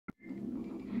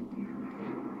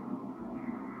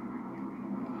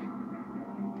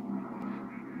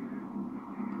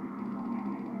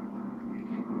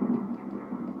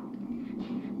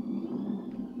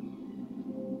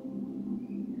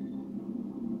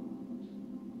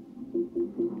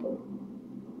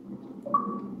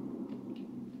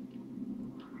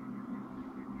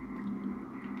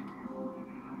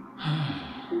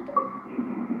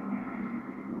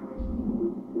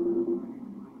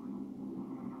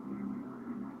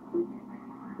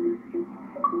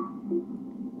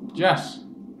Jess.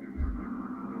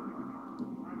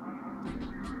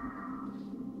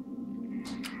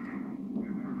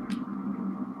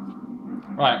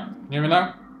 Right, can you hear me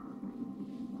now?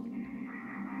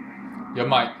 Your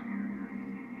mic.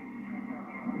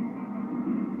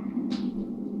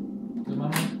 Is my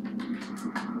mic?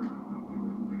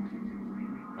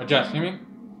 Oh, Jess, hear me?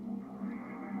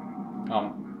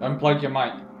 Unplug your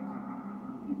mic.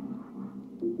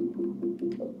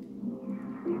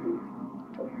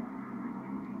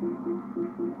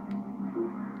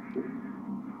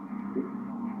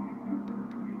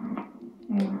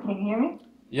 Can you hear me?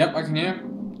 Yep, I can hear.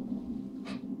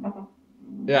 Okay.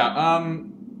 Yeah,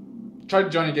 tried to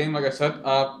join a game, like I said.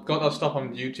 Got that stuff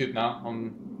on YouTube now,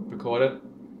 recorded.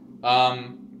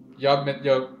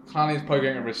 Your clan is probably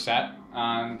getting a reset,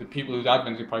 and the people whose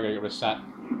admins are probably getting a reset.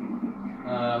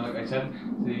 Like I said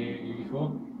to you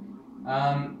before.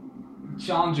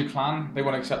 Challenge your clan, they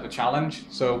won't accept the challenge,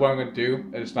 so what I'm going to do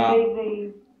is that...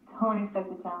 They don't accept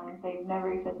the challenge. They've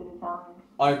never accepted a challenge.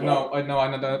 I know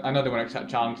they won't accept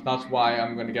challenge. That's why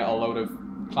I'm going to get a load of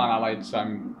clan allies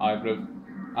I'm allied with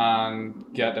and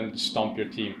get them to stomp your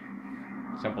team.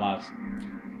 Simple as.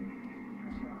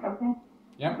 Okay.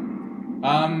 Yep.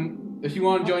 If you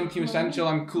want to join Team Essential,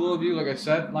 I'm cool with you. Like I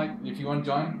said, like if you want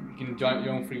to join, you can join at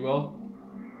your own free will.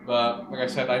 But like I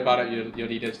said, I bad at your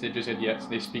leaders. They're just idiots.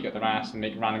 They speak at their ass and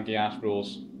make random gay ass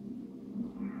rules.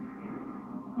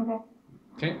 Okay.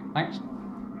 Okay. Thanks. No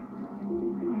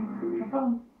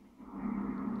problem.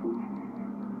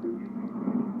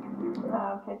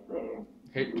 I'll catch you later.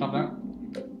 Okay, calm down.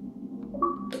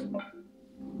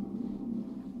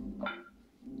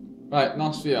 Right,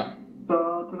 Nosphere. Yeah.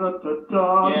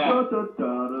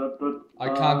 I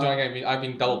can't join again. I've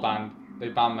been double banned. They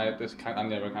banned my this account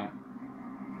and the other account.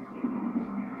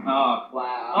 Oh,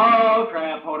 Wow. oh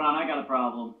crap, hold on, I got a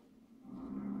problem.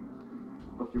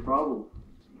 What's your problem?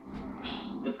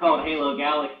 It's called Halo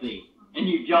Galaxy, and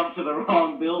you jumped to the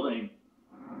wrong building.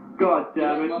 God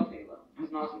damn I it. love Halo.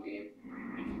 It's an awesome game.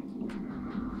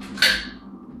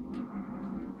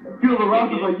 Feel the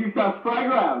wrath of a USAS fly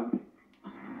ground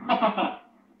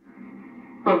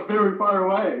from very far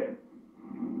away.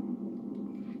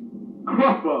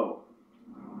 Crossbow.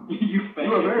 You failed.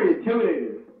 You are very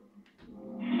intimidated.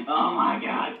 Oh my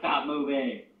god, stop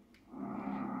moving.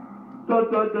 Shoot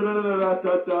the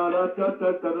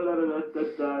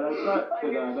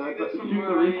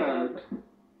retard.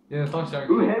 Yeah, it's not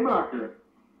Ooh, haymarker.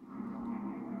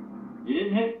 You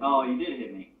didn't hit? Oh, you did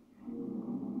hit me.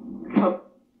 Come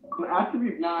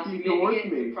actually Nah, so be maybe towards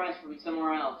getting me. surprised from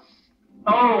somewhere else.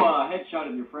 Oh, headshot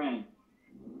of your friend.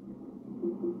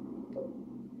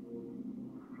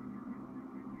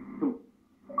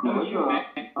 No, you, man.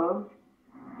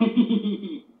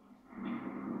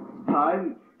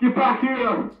 Time. Get back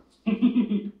here!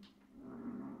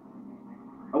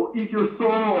 I will eat your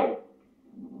soul.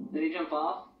 Did he jump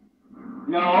off?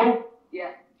 No.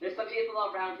 Yeah. There's some people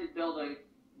around his building.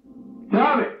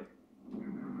 Damn it!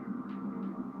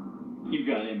 You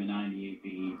got him in 98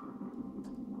 feet.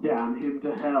 Damn him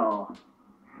to hell.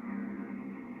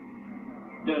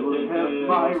 Will have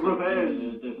my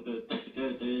revenge.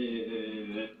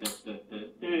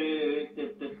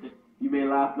 You may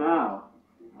laugh now,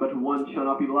 but one shall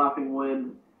not be laughing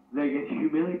when they get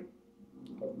humiliated.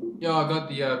 Yo, I got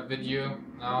the video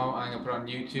now. I'm gonna put it on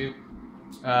YouTube.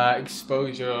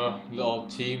 Expose your little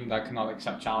team that cannot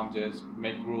accept challenges,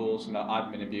 make rules, and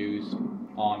admin abuse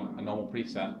on a normal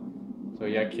preset. So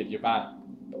yeah, kid, you're bad.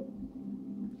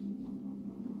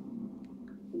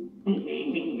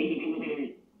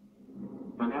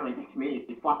 And now they text me,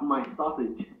 they flap my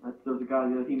sausage. There's a guy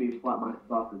on the other team who's flap my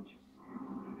sausage.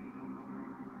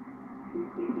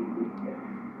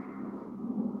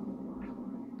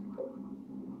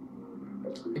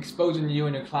 Exposing you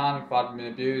and your clan for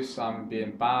admin abuse and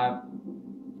being bad.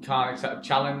 Can't accept a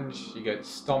challenge, you get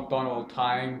stomped on all the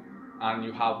time, and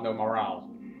you have no morale.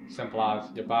 Simple as,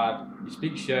 you're bad, you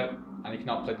speak shit, and you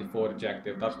cannot play the forward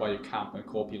objective. That's why you camp and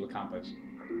call people campers.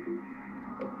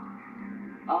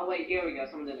 Oh wait, here we go.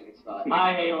 Someone did a good spot.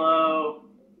 Hi, Halo.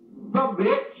 Some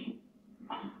bitch!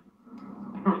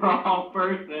 Wrong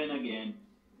person again.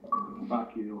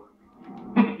 Fuck you.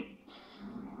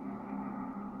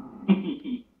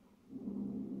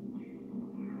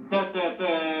 How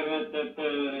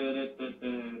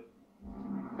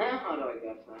do I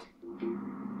go for that?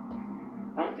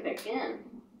 I don't think I can.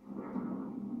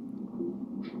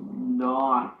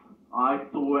 Not. I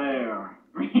swear.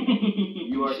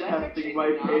 You are Should I testing check my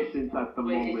it out? patience at the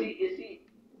Wait, moment. is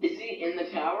he in the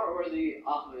tower or is he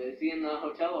off of it? Is he in the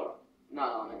hotel or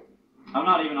not on it? I'm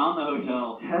not even on the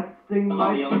hotel. Testing I'm my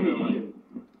on the other patience. building.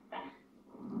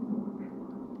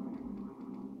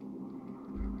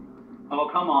 Oh,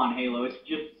 come on, Halo. It's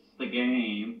just the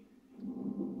game.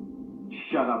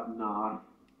 Shut up, Nas.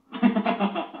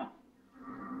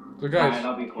 So guys, Alright,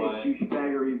 I'll be Take quiet.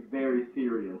 douchebaggery very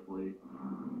seriously.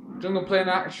 do you want to play an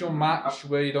actual match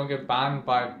where you don't get banned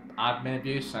by admin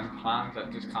abuse and clans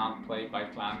that just can't play by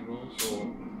clan rules,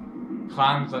 or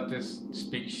clans that just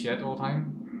speak shit all the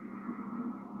time?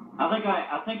 I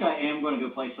think I am going to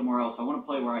go play somewhere else. I want to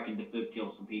play where I can defib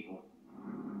kill some people.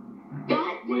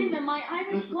 God damn it, my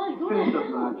Irish blood, go to Finish hell. up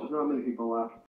match. There's not many people left.